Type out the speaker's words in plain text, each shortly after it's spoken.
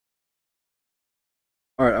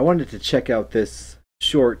Alright, I wanted to check out this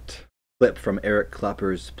short clip from Eric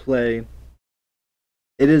Clopper's play.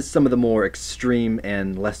 It is some of the more extreme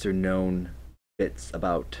and lesser known bits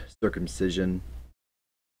about circumcision.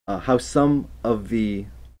 How some of the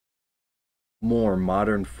more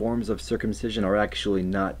modern forms of circumcision are actually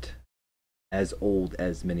not as old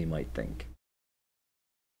as many might think.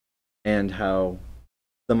 And how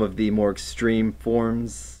some of the more extreme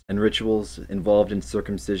forms and rituals involved in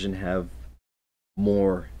circumcision have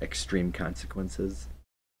more extreme consequences.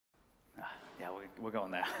 Yeah, we're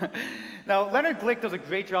going there. Now, Leonard Glick does a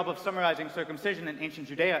great job of summarizing circumcision in ancient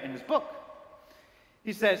Judea in his book.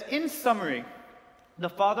 He says, in summary, the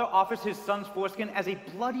father offers his son's foreskin as a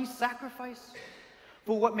bloody sacrifice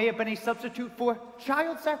for what may have been a substitute for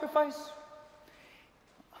child sacrifice.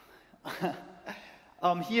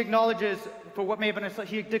 He acknowledges, for what may have been,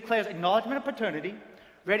 he declares acknowledgement of paternity,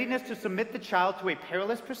 readiness to submit the child to a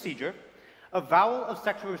perilous procedure, avowal of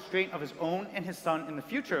sexual restraint of his own and his son in the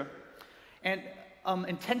future, and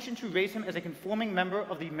intention to raise him as a conforming member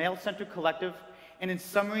of the male-centered collective, and in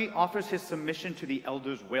summary, offers his submission to the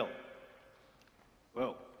elder's will.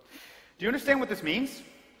 Whoa. Do you understand what this means?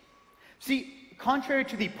 See, contrary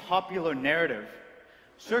to the popular narrative,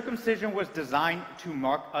 circumcision was designed to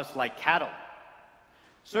mark us like cattle.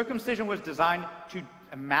 Circumcision was designed to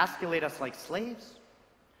emasculate us like slaves.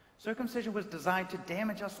 Circumcision was designed to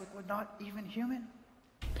damage us like we're not even human.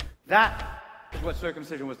 That is what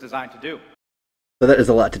circumcision was designed to do. So that is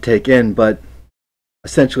a lot to take in, but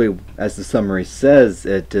essentially, as the summary says,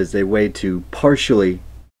 it is a way to partially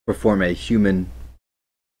perform a human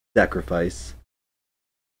sacrifice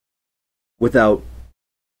without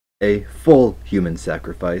a full human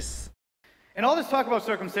sacrifice. And all this talk about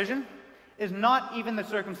circumcision is not even the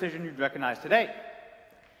circumcision you'd recognize today.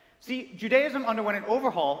 See, Judaism underwent an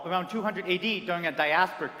overhaul around 200 AD during a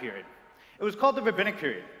diasporic period. It was called the Rabbinic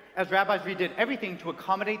period, as rabbis redid everything to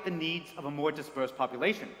accommodate the needs of a more dispersed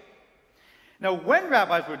population. Now, when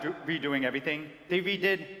rabbis were redoing everything, they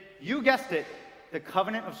redid, you guessed it, the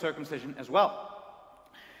covenant of circumcision as well.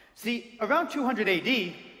 See, around 200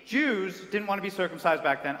 AD, Jews didn't want to be circumcised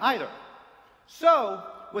back then either. So,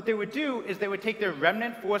 what they would do is they would take their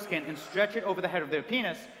remnant foreskin and stretch it over the head of their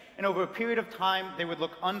penis, and over a period of time, they would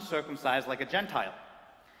look uncircumcised like a Gentile.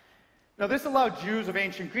 Now, this allowed Jews of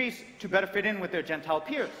ancient Greece to better fit in with their Gentile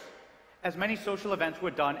peers, as many social events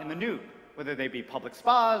were done in the nude, whether they be public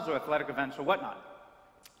spas or athletic events or whatnot.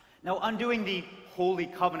 Now, undoing the Holy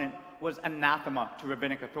Covenant was anathema to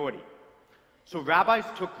rabbinic authority. So rabbis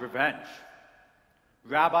took revenge.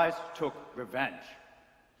 Rabbis took revenge.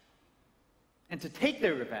 And to take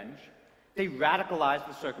their revenge, they radicalized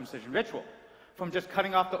the circumcision ritual, from just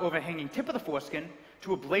cutting off the overhanging tip of the foreskin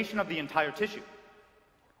to ablation of the entire tissue.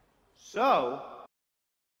 So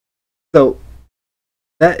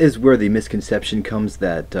that is where the misconception comes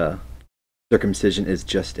that circumcision is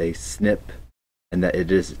just a snip and that it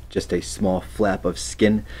is just a small flap of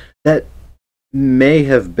skin. That may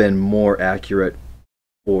have been more accurate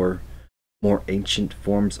for more ancient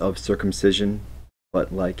forms of circumcision,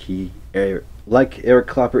 but like Eric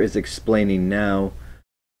Clopper is explaining now,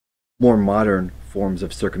 more modern forms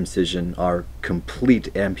of circumcision are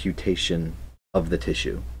complete amputation of the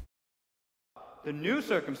tissue. the new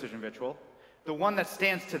circumcision ritual, the one that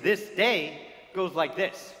stands to this day, goes like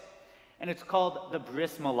this. And it's called the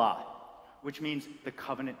bris milah, which means the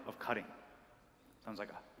covenant of cutting. Sounds like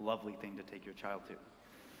a lovely thing to take your child to.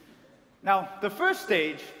 Now, the first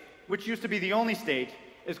stage, which used to be the only stage,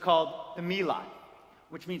 is called the milah,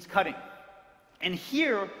 which means cutting. And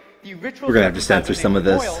here, the ritual We're going to have to censor some of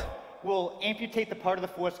this. Will amputate the part of the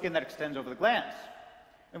foreskin that extends over the glands.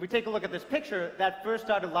 If we take a look at this picture, that first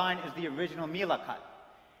dotted line is the original milah cut.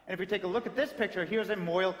 And if we take a look at this picture, here's a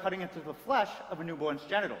moil cutting into the flesh of a newborn's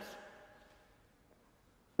genitals.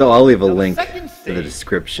 So I'll leave a Now, link second to the stage,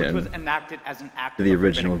 description which was enacted as an act to the of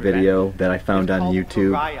original rabbinic video revenge, that I found is on called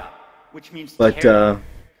YouTube. pariah, which means But tearing.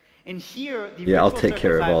 And here, the yeah, I'll ritual take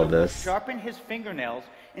care of all circumciser will this. sharpen his fingernails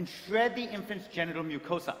and shred the infant's genital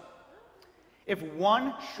mucosa. If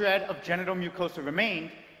one shred of genital mucosa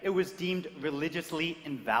remained, it was deemed religiously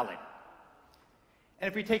invalid. And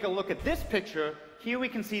if we take a look at this picture, here we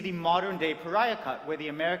can see the modern-day pariah cut, where the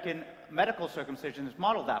American medical circumcision is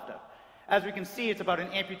modeled after. As we can see, it's about an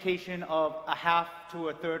amputation of a half to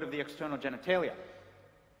a third of the external genitalia.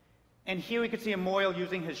 And here we can see a moil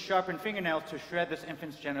using his sharpened fingernails to shred this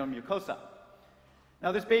infant's genital mucosa.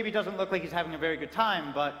 Now, this baby doesn't look like he's having a very good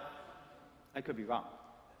time, but I could be wrong.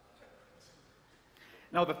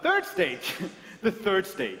 Now, the third stage,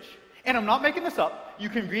 and I'm not making this up, you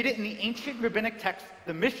can read it in the ancient rabbinic text,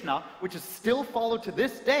 the Mishnah, which is still followed to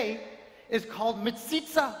this day, is called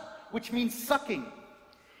mitsitsa, which means sucking.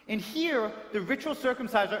 And here, the ritual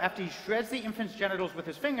circumciser, after he shreds the infant's genitals with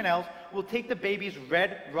his fingernails, will take the baby's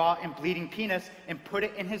red, raw, and bleeding penis and put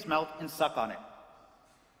it in his mouth and suck on it.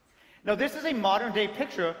 Now, this is a modern-day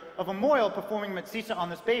picture of a mohel performing mitsitsa on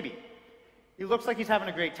this baby. He looks like he's having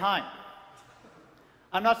a great time.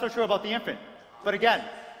 I'm not so sure about the infant, but again,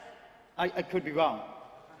 I could be wrong.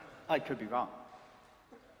 I could be wrong.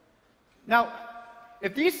 Now,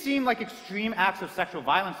 if these seem like extreme acts of sexual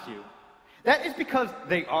violence to you, that is because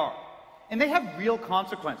they are, and they have real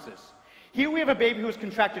consequences. Here we have a baby who has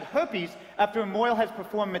contracted herpes after a mohel has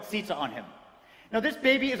performed mitsitsa on him. Now, this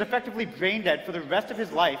baby is effectively brain dead for the rest of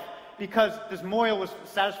his life because this mohel was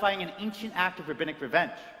satisfying an ancient act of rabbinic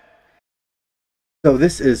revenge. So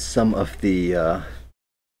this is some of the, I'm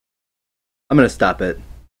going to stop it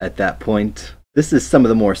at that point. This is some of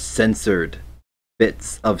the more censored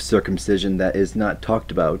bits of circumcision that is not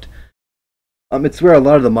talked about. It's where a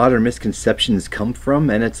lot of the modern misconceptions come from,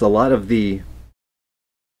 and it's a lot of the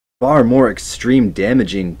far more extreme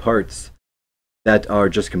damaging parts that are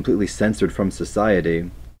just completely censored from society.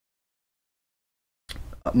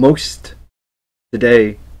 Most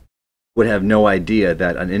today would have no idea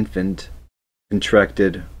that an infant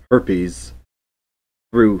contracted herpes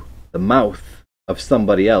through the mouth of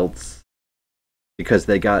somebody else because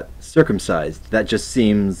they got circumcised. That just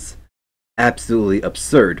seems absolutely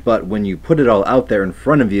absurd, but when you put it all out there in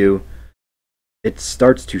front of you, it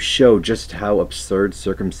starts to show just how absurd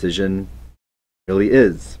circumcision really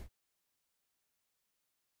is.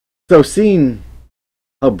 So seeing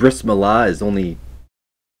how Bris Milah is only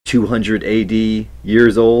 200 AD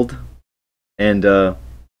years old, and the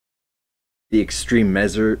extreme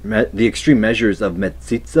measures of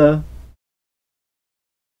metsitsa,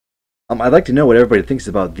 I'd like to know what everybody thinks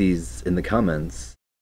about these in the comments.